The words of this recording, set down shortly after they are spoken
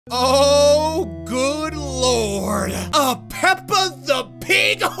Oh, good lord. A Peppa the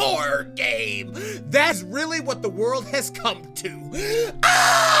Pig horror game. That's really what the world has come to.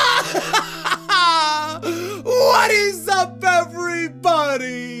 Ah! What is up,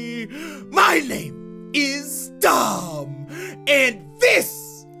 everybody? My name is Dom, and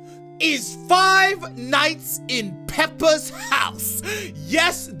this is Five Nights in Peppa's house.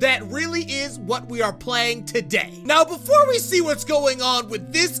 Yes, that really is what we are playing today. Now, before we see what's going on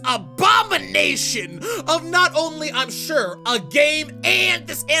with this abomination of not only, I'm sure, a game and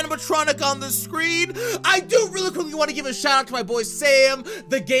this animatronic on the screen, I do really quickly want to give a shout out to my boy Sam,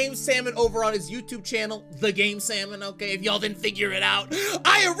 the Game Salmon, over on his YouTube channel, The Game Salmon, okay, if y'all didn't figure it out.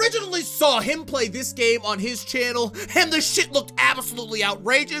 I originally saw him play this game on his channel, and the shit looked absolutely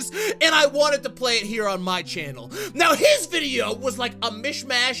outrageous, and I wanted to play it here on my channel. Now, his video was like a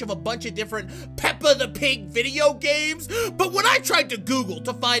mishmash of a bunch of different Peppa the Pig video games, but when I tried to Google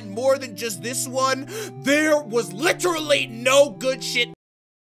to find more than just this one, there was literally no good shit.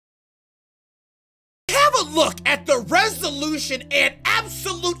 Have a look at the resolution and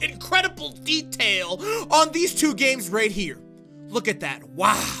absolute incredible detail on these two games right here. Look at that.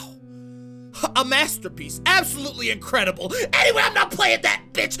 Wow. A masterpiece. Absolutely incredible. Anyway, I'm not playing that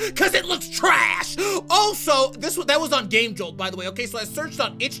bitch because it looks trash. Also, that was on Game Jolt, by the way. Okay, so I searched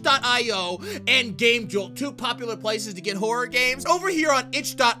on itch.io and Game Jolt, two popular places to get horror games. Over here on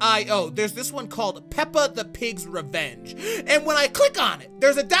itch.io, there's this one called Peppa the Pig's Revenge. And when I click on it,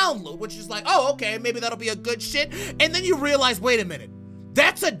 there's a download, which is like, oh, okay, maybe that'll be a good shit. And then you realize, wait a minute.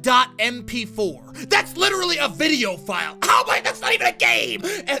 That's a .mp4. That's literally a video file. Oh my, that's not even a game.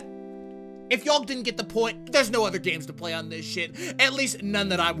 And if y'all didn't get the point, there's no other games to play on this shit. At least none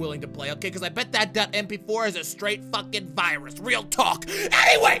that I'm willing to play, okay? Because I bet that .mp4 is a straight fucking virus. Real talk.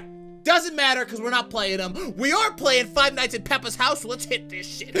 Anyway, doesn't matter because we're not playing them. We are playing Five Nights at Peppa's house, so let's hit this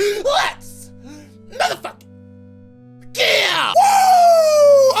shit. Let's! Motherfucker! Yeah!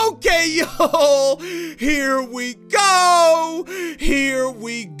 Woo! Okay, y'all. Here we go. Here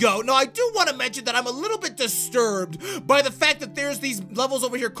we go. Now, I do want to mention that I'm a little bit disturbed by the fact that there's these levels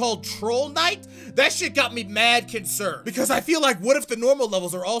over here called Troll Night. That shit got me mad concerned. Because I feel like, what if the normal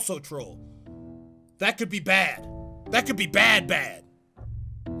levels are also troll? That could be bad. That could be bad.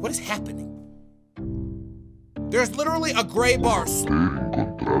 What is happening? There's literally a gray bar.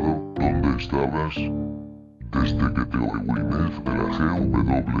 Desde que te oigo Inés de la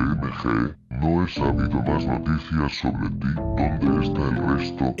GWMG, no he sabido más noticias sobre ti. ¿Dónde está el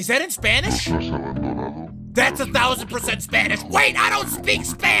resto? Is that in Spanish? ¿Nos has abandonado? That's 1000% Spanish. Wait, I don't speak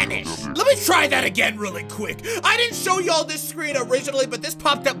Spanish. Let me try that again really quick. I didn't show y'all this screen originally, but this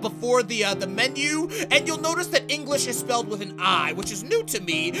popped up before the menu, and you'll notice that English is spelled with an I, which is new to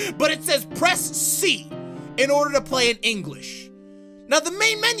me, but it says press C in order to play in English. Now, the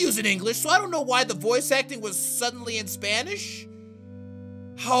main menu's in English, so I don't know why the voice acting was suddenly in Spanish.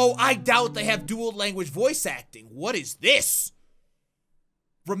 Oh, I doubt they have dual language voice acting. What is this?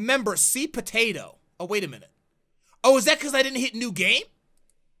 Remember, see potato. Oh, wait a minute. Oh, is that because I didn't hit new game?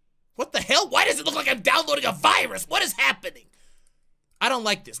 What the hell? Why does it look like I'm downloading a virus? What is happening? I don't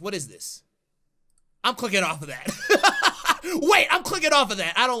like this. What is this? I'm clicking off of that. Wait, I'm clicking off of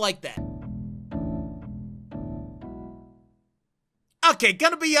that. I don't like that. Okay,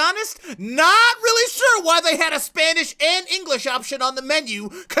 gonna be honest, not really sure why they had a Spanish and English option on the menu,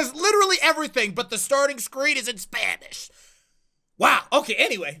 because literally everything but the starting screen is in Spanish. Wow, okay,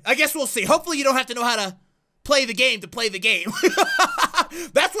 anyway, I guess we'll see. Hopefully you don't have to know how to play the game to play the game.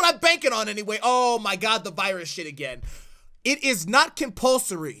 That's what I'm banking on anyway. Oh my god, the virus shit again. It is not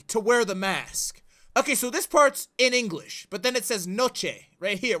compulsory to wear the mask. Okay, so this part's in English, but then it says noche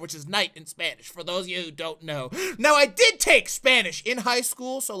right here, which is night in Spanish, for those of you who don't know. Now, I did take Spanish in high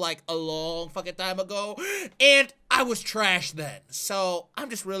school, so like a long fucking time ago, and I was trash then. So I'm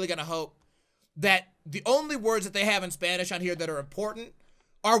just really gonna hope that the only words that they have in Spanish on here that are important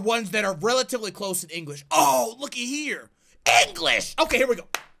are ones that are relatively close in English. Oh, looky here. English! Okay, here we go.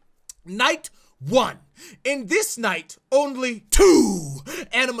 Night 1. In this night, only 2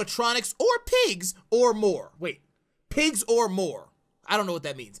 animatronics or pigs or more. Wait, pigs or more. I don't know what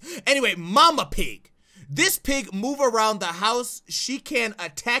that means. Anyway, Mama Pig. This pig move around the house. She can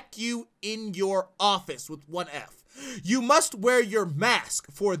attack you in your office with one F. You must wear your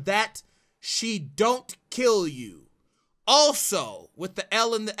mask for that she don't kill you. Also, with the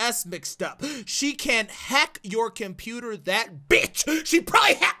L and the S mixed up, she can hack your computer, that bitch. She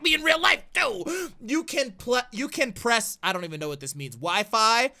probably hacked me in real life too. You can press, I don't even know what this means,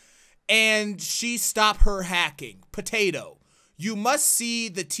 Wi-Fi, and she stop her hacking. Potato. You must see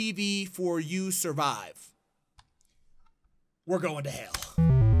the TV for you survive. We're going to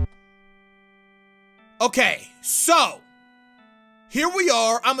hell. Okay, so here we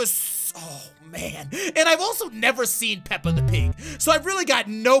are. Oh man. And I've also never seen Peppa the Pig, so I've really got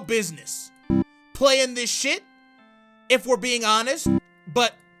no business playing this shit, if we're being honest.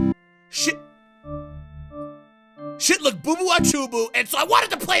 But shit looked boo-boo-a-choo-boo, and so I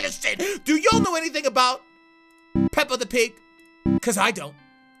wanted to play this shit. Do y'all know anything about Peppa the Pig? Because I don't.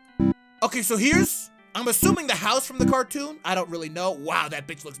 Okay, so I'm assuming the house from the cartoon. I don't really know. Wow, that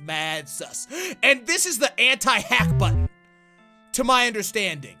bitch looks mad sus. And this is the anti-hack button, to my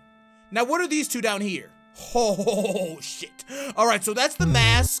understanding. Now, what are these two down here? Oh, shit. All right, so that's the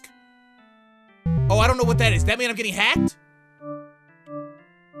mask. Oh, I don't know what that is. That mean I'm getting hacked?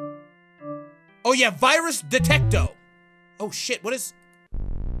 Oh, yeah, virus detecto. Oh, shit, what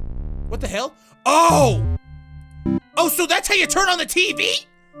the hell? Oh! Oh, so that's how you turn on the TV?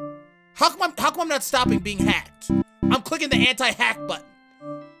 How come I'm not stopping being hacked? I'm clicking the anti-hack button.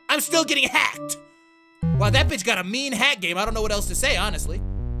 I'm still getting hacked. Wow, that bitch got a mean hack game. I don't know what else to say, honestly.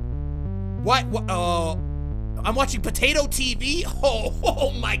 What? I'm watching Potato TV?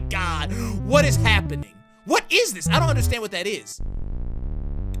 Oh my God. What is happening? What is this? I don't understand what that is.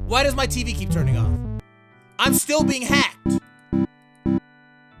 Why does my TV keep turning off? I'm still being hacked.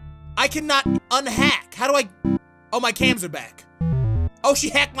 I cannot unhack. How do I? Oh, my cams are back. Oh, she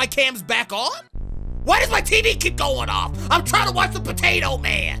hacked my cams back on? Why does my TV keep going off? I'm trying to watch the Potato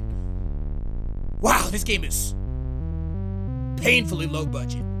Man. Wow, this game is painfully low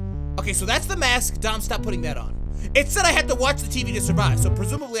budget. Okay, so that's the mask. Dom, stop putting that on. It said I had to watch the TV to survive, so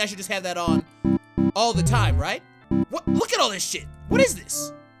presumably I should just have that on all the time, right? What? Look at all this shit. What is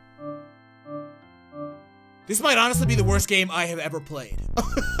this? This might honestly be the worst game I have ever played.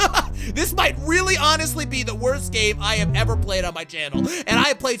 This might really honestly be the worst game I have ever played on my channel, and I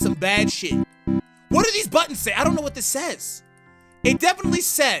have played some bad shit. What do these buttons say? I don't know what this says. It definitely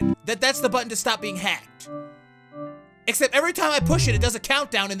said that that's the button to stop being hacked. Except every time I push it, it does a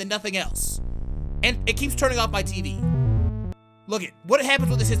countdown and then nothing else. And it keeps turning off my TV. Look it. What happens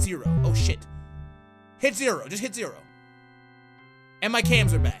when this hits 0? Oh shit. Hit 0. Just hit 0. And my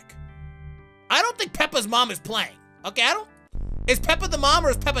cams are back. I don't think Peppa's mom is playing. Okay, is Peppa the mom or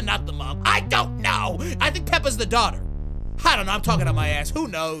is Peppa not the mom? I don't know. I think Peppa's the daughter. I don't know. I'm talking on my ass. Who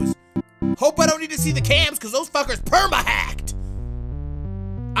knows? Hope I don't need to see the cams because those fuckers perma-hacked.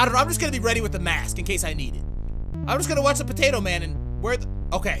 I don't know. I'm just going to be ready with the mask in case I need it. I'm just going to watch the Potato Man and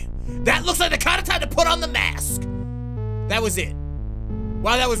okay. That looks like the kind of time to put on the mask. That was it.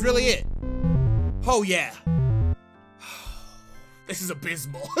 Wow, that was really it. Oh, yeah. This is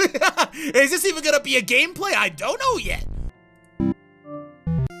abysmal. Is this even gonna be a gameplay? I don't know yet.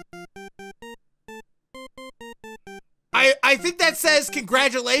 I think that says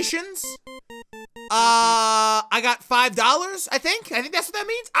congratulations. I got $5, I think that's what that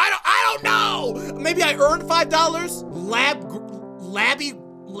means. I don't know. Maybe I earned $5.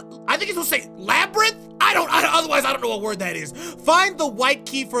 I think it's supposed to say labyrinth. Otherwise I don't know what word that is. Find the white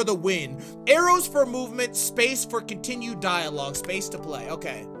key for the win. Arrows for movement, space for continued dialogue, space to play.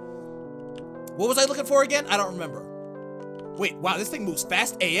 Okay. What was I looking for again? I don't remember. Wait, wow, this thing moves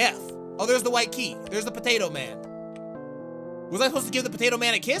fast AF. Oh, there's the white key. There's the Potato Man. Was I supposed to give the Potato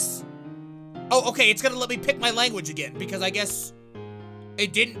Man a kiss? Oh, okay, it's gonna let me pick my language again because I guess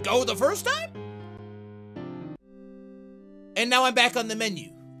it didn't go the first time? And now I'm back on the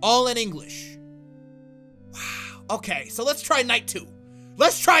menu, all in English. Wow, okay, so let's try night 2.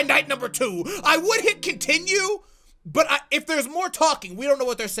 Let's try night number 2. I would hit continue, but if there's more talking, we don't know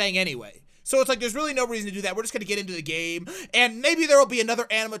what they're saying anyway. So it's like, there's really no reason to do that. We're just gonna get into the game, and maybe there will be another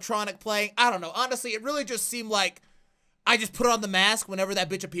animatronic playing. I don't know, honestly, it really just seemed like I just put on the mask whenever that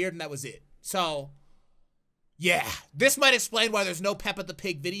bitch appeared and that was it. So, yeah, this might explain why there's no Peppa the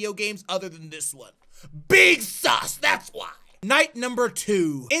Pig video games other than this one. Big sus, that's why. Night number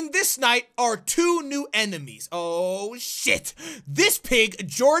 2. In this night are 2 new enemies. Oh, shit. This pig,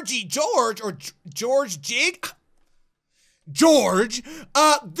 Georgie George, or George Jig? George,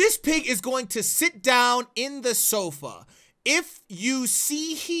 this pig is going to sit down in the sofa. If you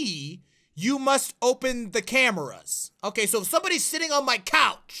see he, you must open the cameras. Okay, so if somebody's sitting on my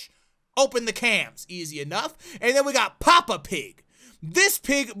couch, open the cams. Easy enough. And then we got Peppa Pig. This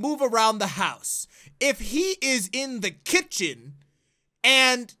pig move around the house. If he is in the kitchen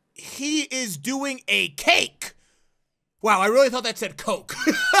and he is doing a cake. Wow, I really thought that said Coke.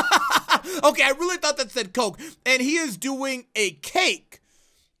 Okay, I really thought that said Coke. And he is doing a cake.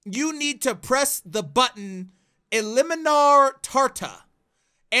 You need to press the button Eliminar Tarta,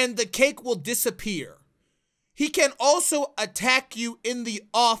 and the cake will disappear. He can also attack you in the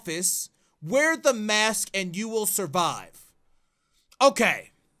office. Wear the mask and you will survive.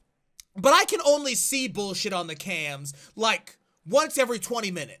 Okay, but I can only see bullshit on the cams like once every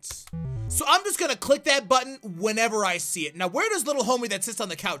 20 minutes. So I'm just gonna click that button whenever I see it. Now, where does little homie that sits on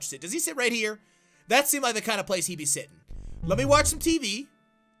the couch sit? Does he sit right here? That seemed like the kind of place he'd be sitting. Let me watch some TV.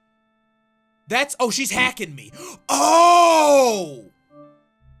 Oh, she's hacking me. Oh!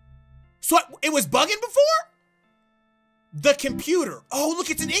 So it was bugging before? The computer. Oh, look,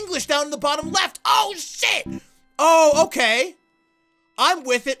 it's in English down in the bottom left. Oh, shit! Oh, okay. I'm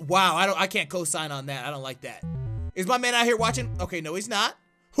with it. Wow, I can't co-sign on that. I don't like that. Is my man out here watching? Okay, no, he's not.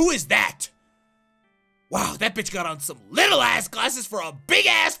 Who is that? Wow, that bitch got on some little ass glasses for a big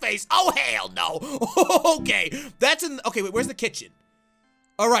ass face. Oh, hell no. Okay, okay, wait, where's the kitchen?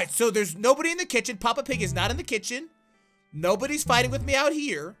 All right, so there's nobody in the kitchen. Peppa Pig is not in the kitchen. Nobody's fighting with me out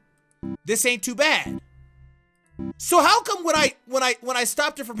here. This ain't too bad. So how come when I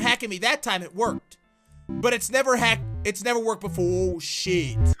stopped her from hacking me that time it worked? But it's never worked before. Oh,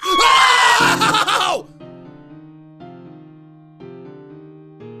 shit. Oh!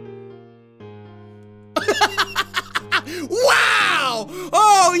 Wow!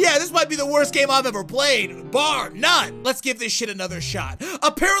 Oh yeah, this might be the worst game I've ever played, bar none. Let's give this shit another shot.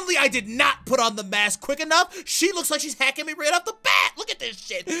 Apparently I did not put on the mask quick enough. She looks like she's hacking me right off the bat. Look at this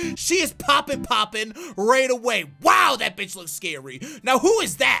shit. She is popping right away. Wow, that bitch looks scary. Now who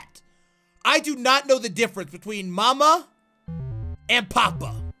is that? I do not know the difference between Mama and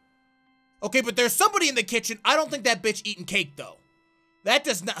Papa. Okay, but there's somebody in the kitchen. I don't think that bitch eating cake though. That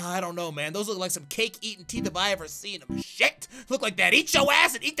does not, I don't know, man. Those look like some cake-eating teeth if I ever seen them. Shit! Look like that. Eat your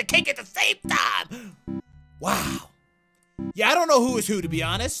ass and eat the cake at the same time! Wow. Yeah, I don't know who is who, to be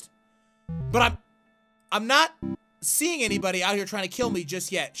honest. But I'm not seeing anybody out here trying to kill me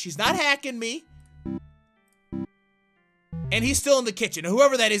just yet. She's not hacking me. And he's still in the kitchen.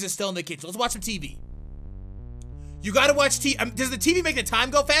 Whoever that is still in the kitchen. Let's watch some TV. You gotta watch TV. Does the TV make the time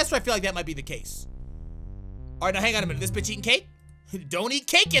go faster? I feel like that might be the case. All right, now hang on a minute. This bitch eating cake? Don't eat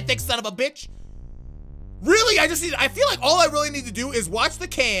cake, you thick son of a bitch. Really, I feel like all I really need to do is watch the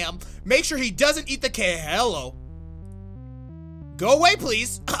cam, make sure he doesn't eat the cake. Hello. Go away,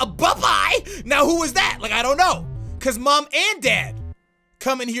 please. Bye-bye. Now, who was that? Like, I don't know. Because mom and dad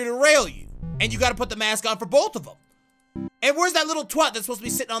come in here to rail you. And you got to put the mask on for both of them. And where's that little twat that's supposed to be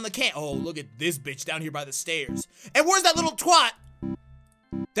sitting on the cam? Oh, look at this bitch down here by the stairs. And where's that little twat?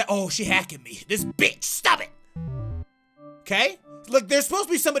 Oh, she hacking me. This bitch, stop it. Okay? Look, there's supposed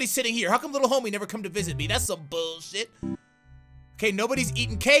to be somebody sitting here. How come little homie never come to visit me? That's some bullshit. Okay, nobody's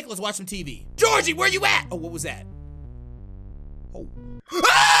eating cake. Let's watch some TV. Georgie, where you at? Oh, what was that? Oh.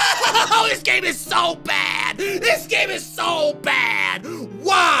 Oh, this game is so bad. This game is so bad.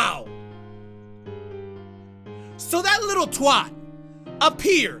 Wow. So that little twat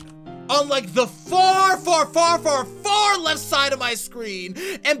appeared on like the far left side of my screen,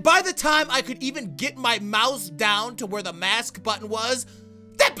 and by the time I could even get my mouse down to where the mask button was,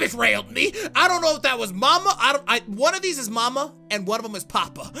 that bitch railed me. I don't know if that was Mama. One of these is Mama and one of them is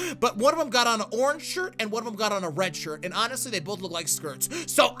Papa, but one of them got on an orange shirt and one of them got on a red shirt, and honestly they both look like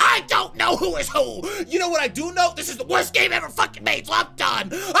skirts, so I don't know who is who. You know what I do know? This is the worst game ever fucking made, so I'm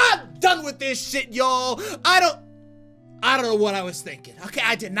done with this shit, y'all. I don't know what I was thinking. Okay,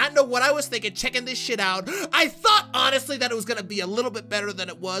 I did not know what I was thinking checking this shit out. I thought, honestly, that it was gonna be a little bit better than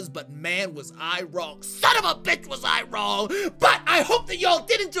it was, but man, was I wrong. Son of a bitch, was I wrong. But I hope that y'all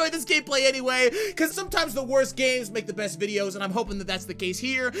did enjoy this gameplay anyway, because sometimes the worst games make the best videos, and I'm hoping that that's the case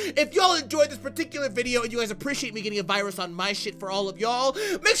here. If y'all enjoyed this particular video and you guys appreciate me getting a virus on my shit for all of y'all,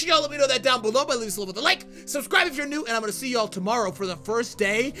 make sure y'all let me know that down below by leaving us a little with a like, subscribe if you're new, and I'm gonna see y'all tomorrow for the first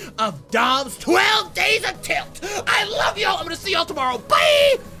day of Dom's 12 Days of Tilt. I love y'all. I'm gonna see y'all tomorrow.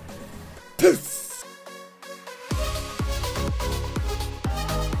 Bye! Peace!